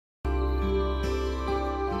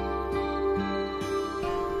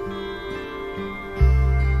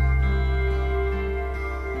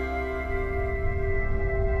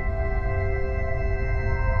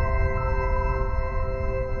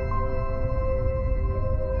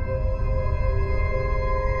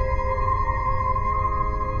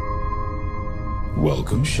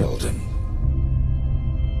Welcome, Sheldon.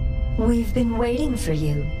 We've been waiting for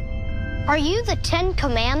you. Are you the 10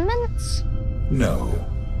 Commandments? No,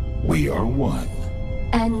 we are one.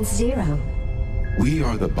 And 0. We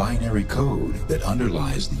are the binary code that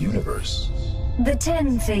underlies the universe. The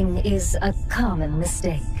 10 thing is a common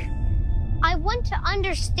mistake. I want to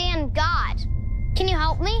understand God. Can you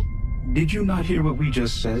help me? Did you not hear what we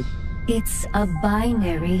just said? It's a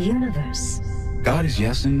binary universe. God is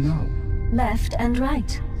yes and no. Left and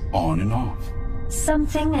right. On and off.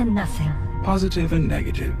 Something and nothing. Positive and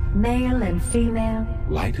negative. Male and female.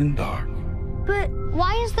 Light and dark. But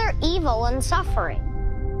why is there evil and suffering?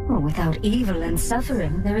 Well, without evil and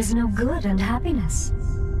suffering, there is no good and happiness.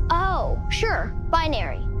 Oh, sure,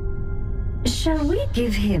 binary. Shall we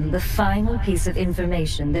give him the final piece of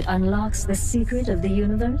information that unlocks the secret of the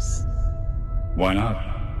universe? Why not?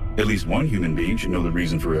 At least one human being should know the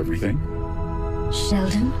reason for everything.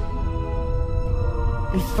 Sheldon,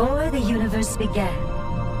 before the universe began...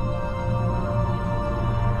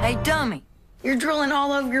 Hey, dummy, you're drilling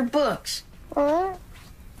all over your books.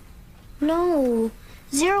 No.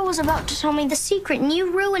 0 was about to tell me the secret, and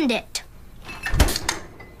you ruined it.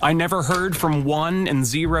 I never heard from 1 and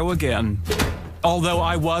 0 again. Although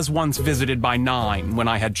I was once visited by 9 when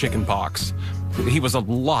I had chickenpox. He was a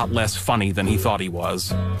lot less funny than he thought he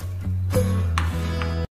was.